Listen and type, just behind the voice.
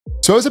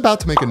So I was about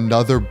to make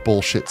another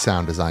bullshit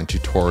sound design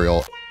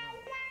tutorial,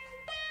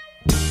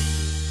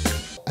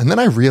 and then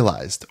I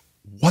realized,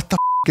 what the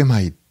f am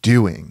I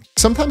doing?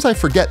 Sometimes I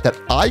forget that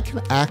I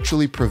can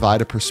actually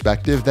provide a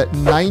perspective that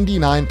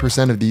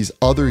 99% of these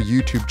other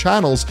YouTube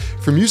channels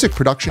for music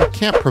production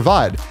can't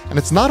provide. And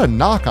it's not a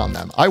knock on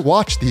them. I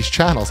watch these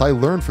channels, I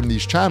learn from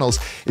these channels.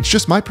 It's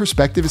just my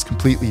perspective is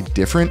completely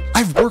different.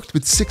 I've worked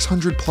with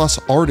 600 plus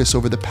artists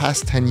over the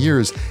past 10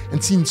 years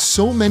and seen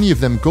so many of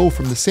them go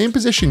from the same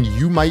position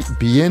you might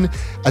be in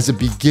as a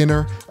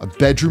beginner, a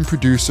bedroom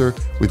producer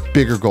with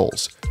bigger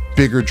goals,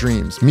 bigger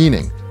dreams,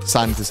 meaning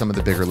signing to some of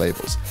the bigger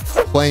labels,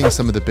 playing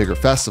some of the bigger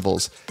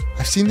festivals.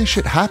 I've seen this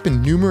shit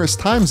happen numerous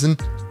times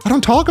and I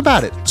don't talk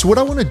about it. So what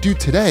I want to do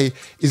today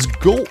is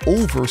go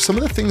over some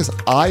of the things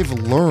I've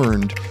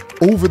learned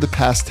over the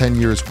past 10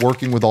 years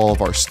working with all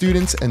of our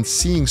students and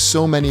seeing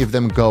so many of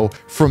them go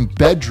from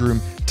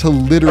bedroom to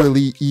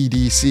literally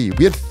EDC.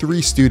 We had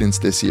 3 students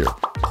this year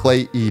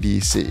play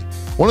EDC.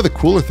 One of the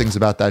cooler things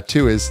about that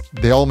too is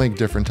they all make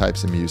different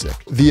types of music.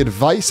 The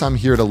advice I'm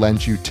here to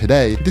lend you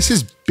today, this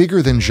is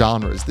bigger than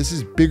genres. This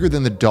is bigger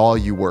than the DAW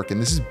you work in.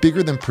 This is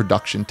bigger than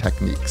production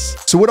techniques.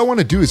 So what I want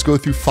to do is go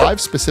through 5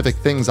 specific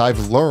things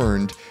I've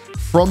learned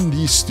from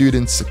these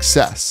students'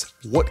 success.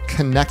 What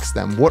connects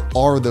them? What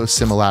are those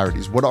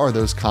similarities? What are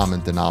those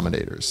common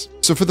denominators?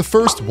 So for the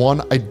first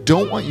one, I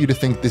don't want you to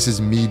think this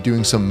is me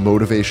doing some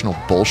motivational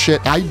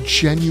bullshit. I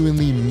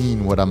genuinely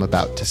mean what I'm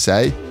about to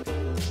say.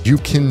 You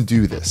can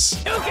do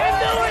this. You can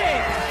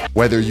do it!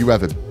 Whether you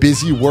have a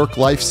busy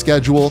work-life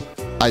schedule,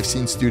 I've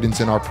seen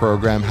students in our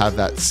program have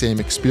that same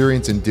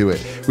experience and do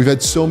it. We've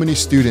had so many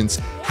students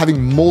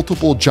having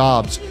multiple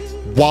jobs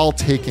while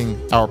taking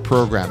our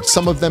program.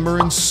 Some of them are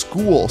in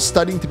school,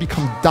 studying to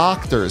become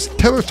doctors.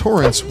 Taylor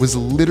Torrance was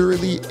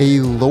literally a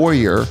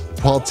lawyer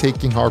while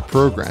taking our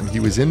program. He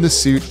was in the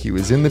suit, he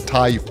was in the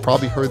tie. You've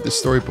probably heard this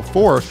story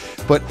before,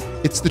 but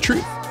it's the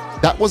truth.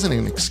 That wasn't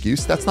an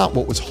excuse. That's not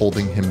what was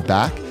holding him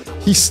back.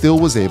 He still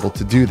was able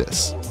to do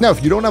this. Now,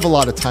 if you don't have a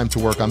lot of time to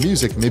work on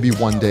music, maybe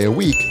one day a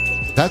week,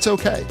 that's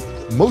okay.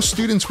 Most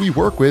students we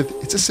work with,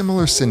 it's a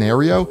similar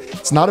scenario.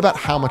 It's not about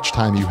how much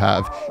time you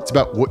have. It's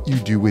about what you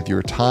do with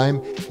your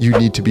time. You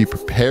need to be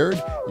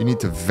prepared. You need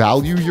to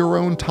value your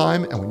own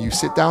time. And when you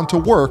sit down to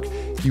work,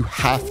 you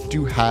have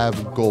to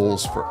have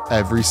goals for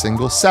every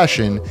single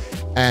session.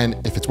 And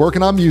if it's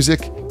working on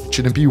music, it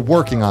shouldn't be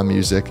working on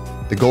music.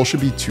 The goal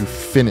should be to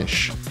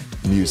finish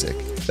music.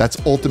 That's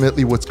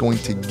ultimately what's going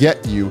to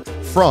get you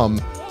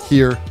from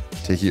here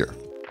to here.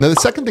 Now, the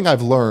second thing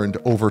I've learned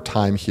over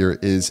time here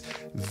is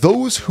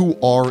those who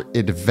are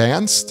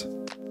advanced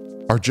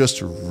are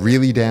just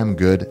really damn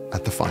good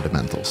at the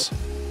fundamentals.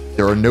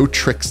 There are no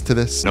tricks to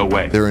this. No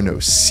way. There are no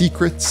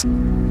secrets.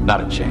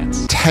 Not a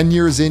chance. 10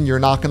 years in, you're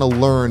not gonna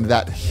learn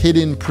that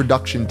hidden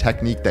production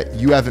technique that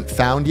you haven't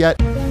found yet.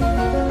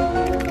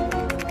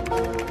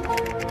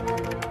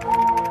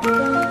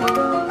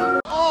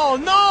 Oh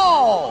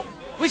no!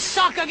 We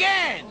suck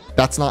again!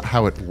 That's not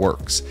how it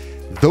works.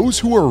 Those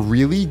who are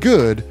really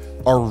good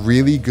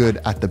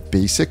at the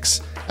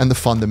basics and the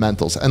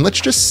fundamentals. And let's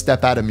just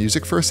step out of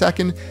music for a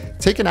second.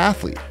 Take an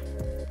athlete.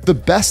 The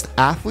best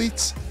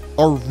athletes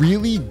are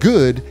really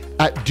good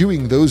at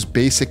doing those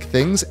basic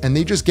things and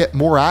they just get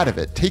more out of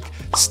it. Take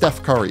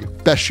Steph Curry,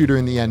 best shooter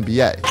in the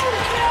NBA.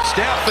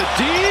 Steph, a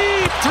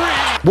deep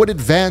 3. What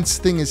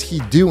advanced thing is he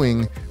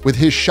doing with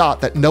his shot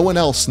that no one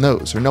else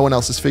knows or no one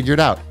else has figured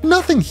out?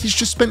 Nothing. He's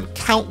just spent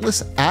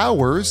countless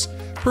hours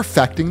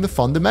perfecting the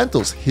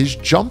fundamentals, his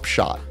jump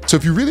shot. So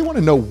if you really want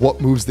to know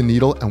what moves the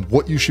needle and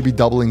what you should be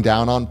doubling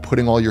down on,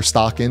 putting all your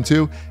stock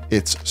into,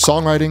 it's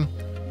songwriting,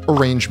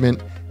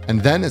 arrangement,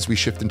 and then as we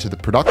shift into the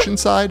production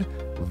side,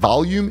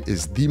 volume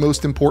is the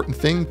most important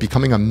thing,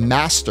 becoming a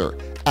master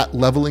at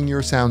leveling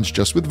your sounds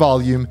just with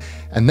volume.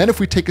 And then if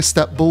we take a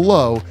step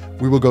below,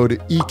 we will go to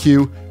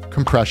EQ,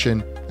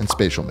 compression, and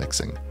spatial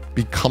mixing.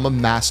 Become a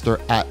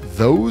master at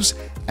those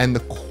and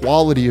the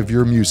quality of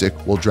your music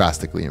will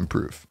drastically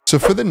improve. So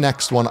for the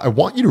next one, I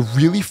want you to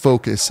really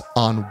focus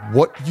on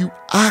what you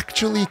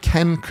actually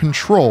can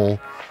control,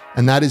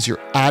 and that is your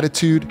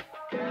attitude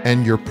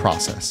and your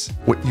process.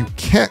 What you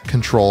can't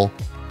control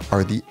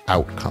are the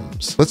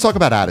outcomes. Let's talk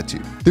about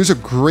attitude. There's a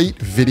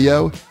great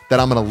video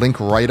that I'm gonna link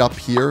right up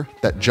here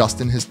that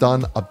Justin has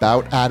done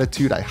about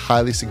attitude. I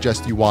highly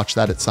suggest you watch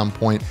that at some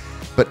point.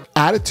 But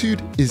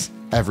attitude is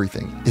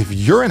everything. If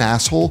you're an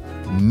asshole,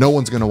 no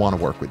one's gonna wanna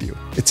work with you.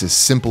 It's as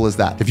simple as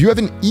that. If you have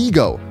an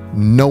ego,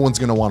 no one's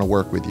gonna wanna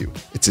work with you.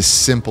 It's as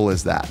simple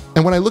as that.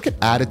 And when I look at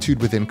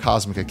attitude within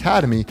Cosmic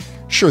Academy,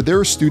 sure, there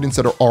are students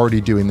that are already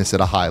doing this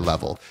at a high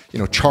level. You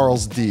know,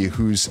 Charles D,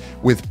 who's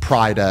with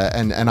Prida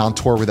and on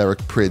tour with Eric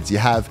Prydz. You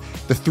have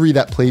the 3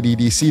 that played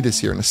EDC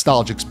this year,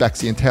 Nostalgics,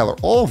 Bexy, and Taylor.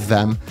 All of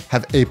them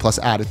have A+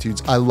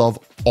 attitudes. I love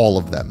all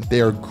of them.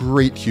 They are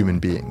great human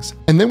beings.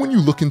 And then when you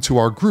look into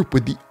our group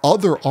with the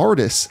other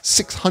artists,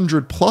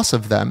 600 plus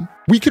of them,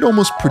 we could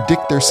almost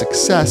predict their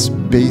success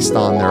based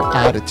on their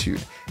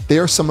attitude. They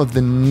are some of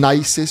the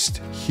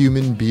nicest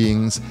human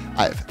beings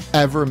I've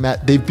ever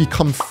met. They've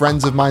become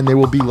friends of mine. They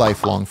will be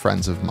lifelong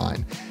friends of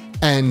mine.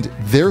 And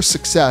their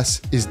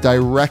success is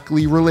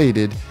directly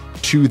related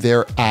to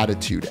their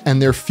attitude,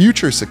 and their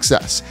future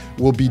success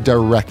will be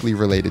directly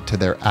related to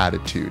their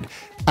attitude.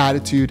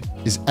 Attitude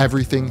is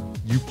everything.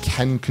 You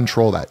can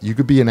control that. You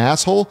could be an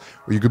asshole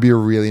or you could be a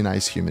really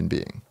nice human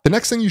being. The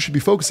next thing you should be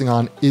focusing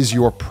on is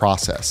your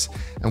process.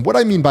 And what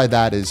I mean by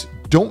that is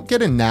don't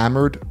get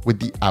enamored with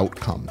the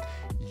outcome.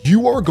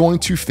 You are going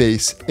to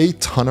face a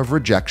ton of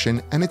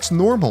rejection, and it's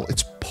normal.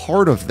 It's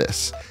part of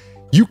this.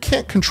 You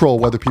can't control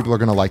whether people are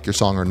going to like your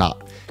song or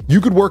not. You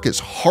could work as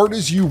hard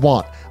as you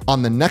want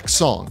on the next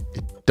song.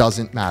 It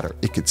doesn't matter.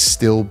 It could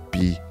still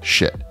be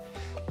shit.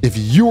 If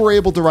you were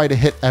able to write a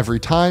hit every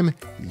time,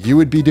 you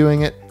would be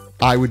doing it.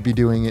 I would be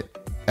doing it.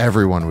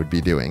 Everyone would be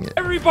doing it.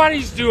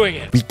 Everybody's doing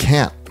it. We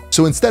can't.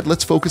 So instead,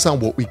 let's focus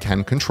on what we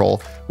can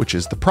control, which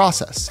is the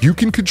process. You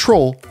can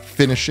control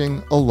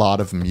finishing a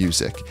lot of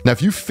music. Now,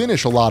 if you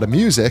finish a lot of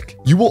music,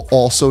 you will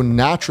also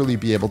naturally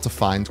be able to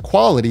find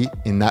quality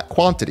in that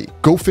quantity.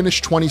 Go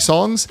finish 20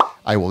 songs.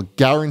 I will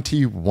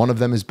guarantee one of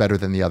them is better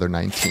than the other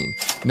 19.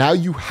 Now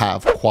you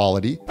have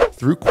quality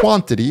through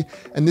quantity,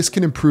 and this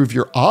can improve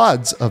your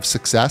odds of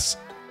success,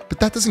 but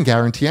that doesn't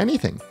guarantee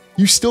anything.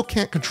 You still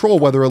can't control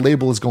whether a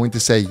label is going to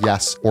say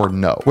yes or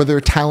no, whether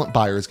a talent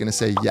buyer is going to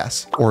say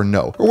yes or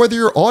no, or whether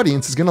your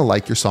audience is going to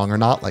like your song or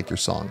not like your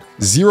song.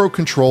 Zero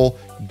control,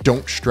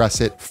 don't stress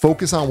it,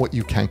 focus on what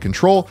you can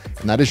control,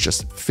 and that is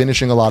just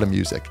finishing a lot of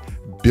music,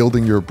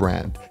 building your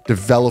brand,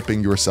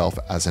 developing yourself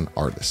as an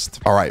artist.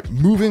 All right,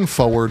 moving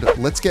forward,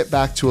 let's get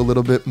back to a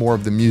little bit more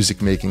of the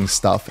music making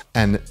stuff.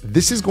 And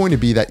this is going to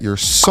be that your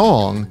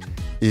song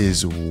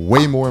is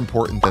way more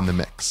important than the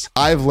mix.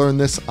 I've learned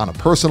this on a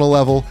personal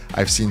level.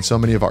 I've seen so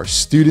many of our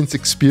students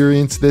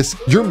experience this.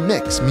 Your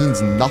mix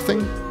means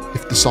nothing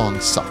if the song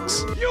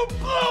sucks. You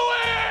blew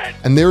it!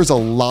 And there's a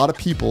lot of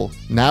people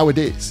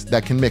nowadays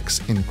that can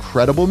mix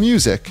incredible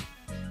music.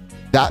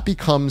 That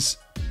becomes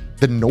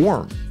the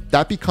norm.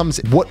 That becomes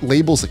what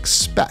labels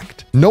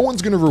expect. No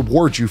one's gonna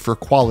reward you for a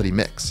quality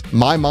mix.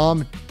 My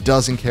mom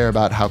doesn't care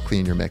about how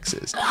clean your mix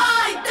is.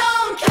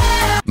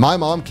 My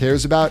mom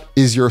cares about,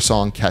 is your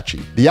song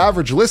catchy? The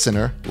average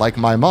listener, like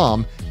my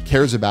mom,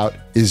 cares about,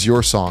 is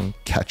your song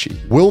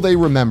catchy? Will they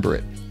remember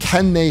it?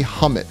 Can they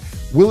hum it?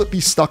 Will it be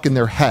stuck in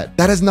their head?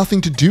 That has nothing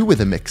to do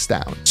with a mix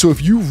down. So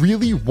if you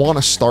really want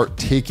to start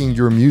taking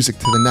your music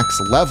to the next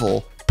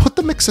level, put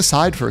the mix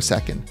aside for a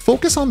second.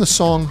 Focus on the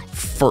song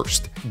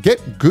first.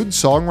 Get good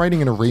songwriting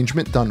and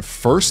arrangement done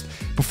first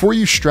before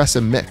you stress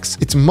a mix.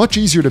 It's much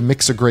easier to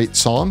mix a great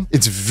song.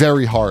 It's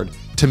very hard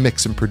to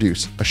mix and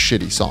produce a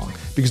shitty song,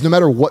 because no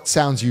matter what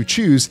sounds you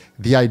choose,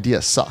 the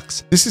idea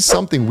sucks. This is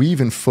something we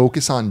even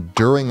focus on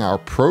during our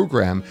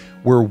program,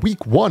 where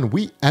week one,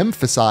 we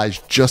emphasize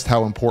just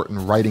how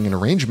important writing and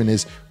arrangement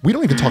is. We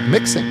don't even talk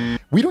mixing.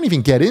 We don't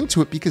even get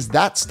into it because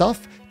that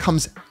stuff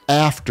comes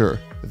after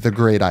the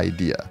great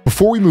idea.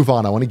 Before we move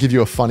on, I want to give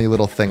you a funny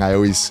little thing I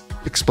always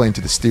explain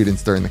to the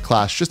students during the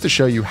class, just to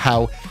show you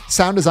how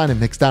sound design and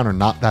mix down are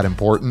not that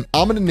important.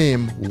 I'm going to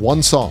name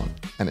one song,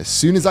 and as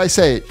soon as I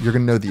say it, you're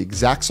going to know the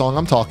exact song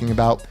I'm talking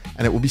about,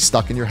 and it will be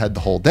stuck in your head the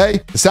whole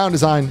day. The sound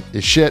design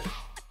is shit.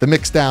 The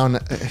mix down,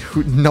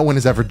 no one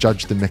has ever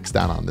judged the mix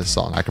down on this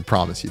song. I can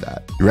promise you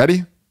that. You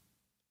ready?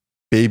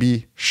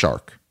 Baby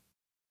Shark.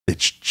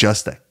 It's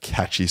just a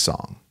catchy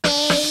song.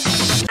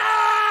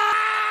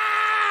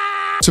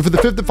 So for the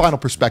fifth and final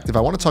perspective, I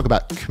want to talk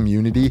about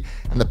community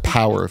and the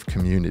power of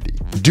community.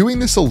 Doing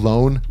this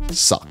alone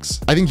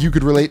sucks. I think you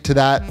could relate to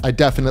that. I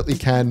definitely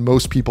can.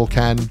 Most people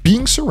can.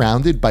 Being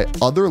surrounded by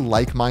other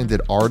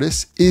like-minded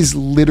artists is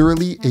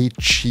literally a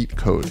cheat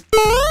code.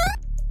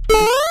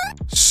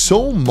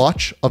 So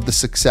much of the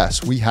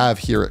success we have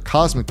here at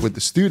Cosmic with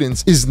the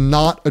students is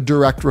not a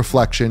direct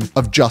reflection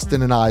of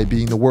Justin and I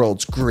being the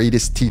world's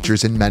greatest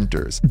teachers and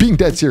mentors. Being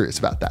dead serious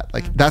about that.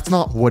 Like, that's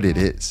not what it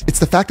is. It's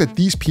the fact that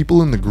these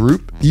people in the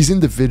group, these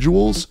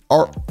individuals,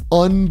 are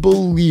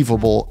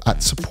unbelievable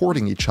at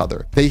supporting each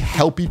other. They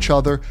help each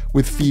other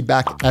with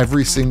feedback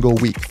every single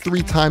week.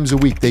 3 times a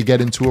week, they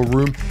get into a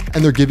room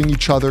and they're giving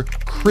each other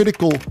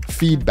critical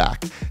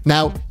feedback.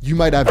 Now, you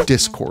might have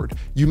Discord,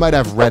 you might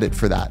have Reddit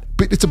for that,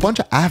 but it's a bunch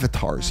of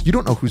avatars. You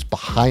don't know who's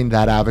behind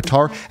that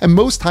avatar, and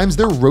most times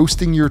they're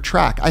roasting your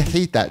track. I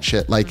hate that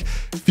shit. Like,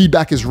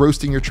 feedback is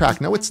roasting your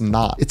track. No, it's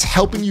not. It's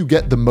helping you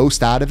get the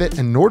most out of it.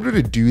 And in order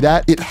to do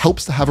that, it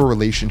helps to have a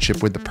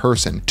relationship with the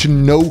person, to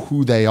know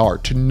who they are,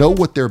 to know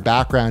what their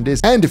background is,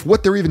 and if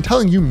what they're even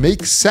telling you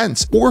makes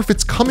sense, or if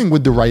it's coming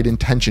with the right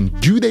intention.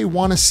 Do they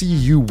want to see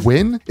you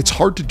win? It's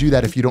hard to do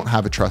that if you don't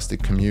have a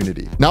trusted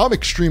community. Now, I'm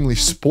extremely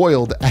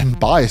spoiled and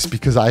biased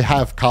because I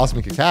have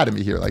Cosmic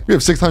Academy here. Like, we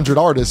have 600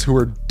 artists who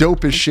are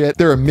dope as shit.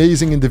 They're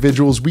amazing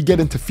individuals. We get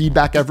into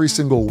feedback every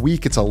single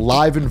week. It's a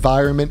live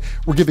environment.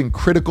 We're giving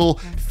critical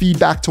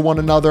feedback to one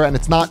another, and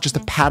it's not just a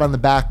pat on the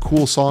back,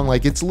 cool song.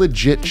 Like, it's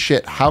legit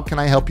shit. How can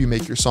I help you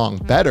make your song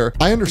better?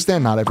 I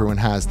understand not everyone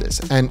has this,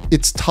 and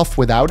it's tough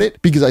without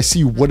it because I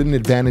see what an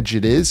advantage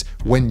it is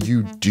when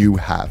you do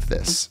have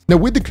this. Now,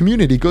 with the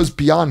community, it goes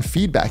beyond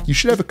feedback. You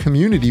should have a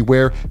community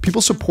where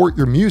people support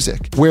your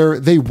music, where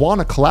they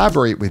want to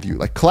collaborate with you.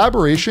 Like,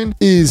 collaboration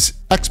is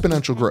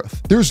exponential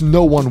growth. There's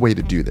no one way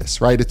to do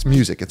this, right? It's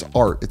music, it's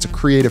art, it's a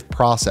creative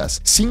process.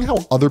 Seeing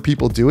how other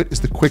people do it is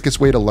the quickest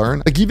way to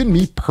learn. Like, even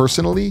me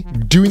personally,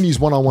 doing these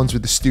one-on-ones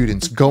with the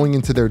students, going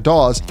into their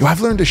DAWs,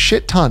 I've learned a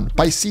shit ton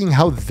by seeing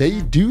how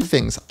they do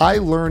things. I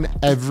learn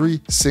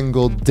every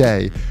single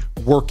day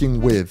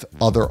working with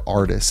other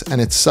artists, and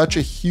it's such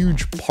a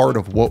huge part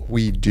of what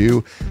we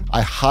do.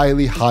 I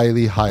highly,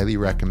 highly, highly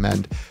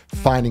recommend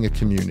finding a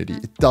community.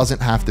 It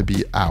doesn't have to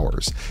be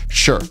ours.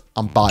 Sure,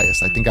 I'm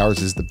biased. I think ours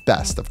is the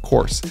best, of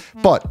course,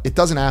 but it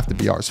doesn't have to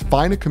be ours.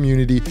 Find a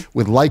community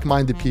with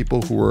like-minded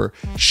people who are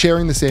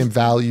sharing the same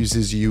values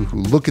as you,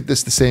 who look at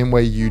this the same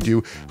way you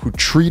do, who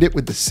treat it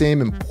with the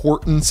same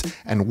importance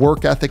and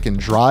work ethic and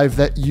drive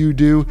that you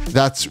do.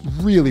 That's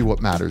really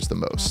what matters the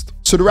most.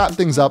 So to wrap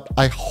things up,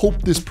 I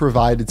hope this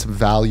provided some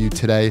value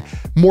today,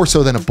 more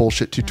so than a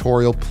bullshit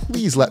tutorial.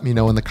 Please let me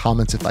know in the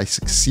comments if I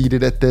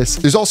succeeded at this.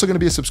 There's also going to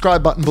be a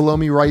subscribe button below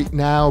me right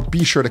now.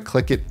 Be sure to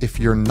click it if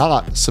you're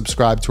not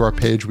subscribed to our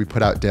page. We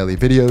put out daily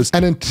videos.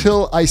 And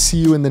until I see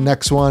you in the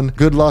next one,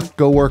 good luck,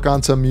 go work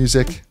on some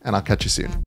music, and I'll catch you soon.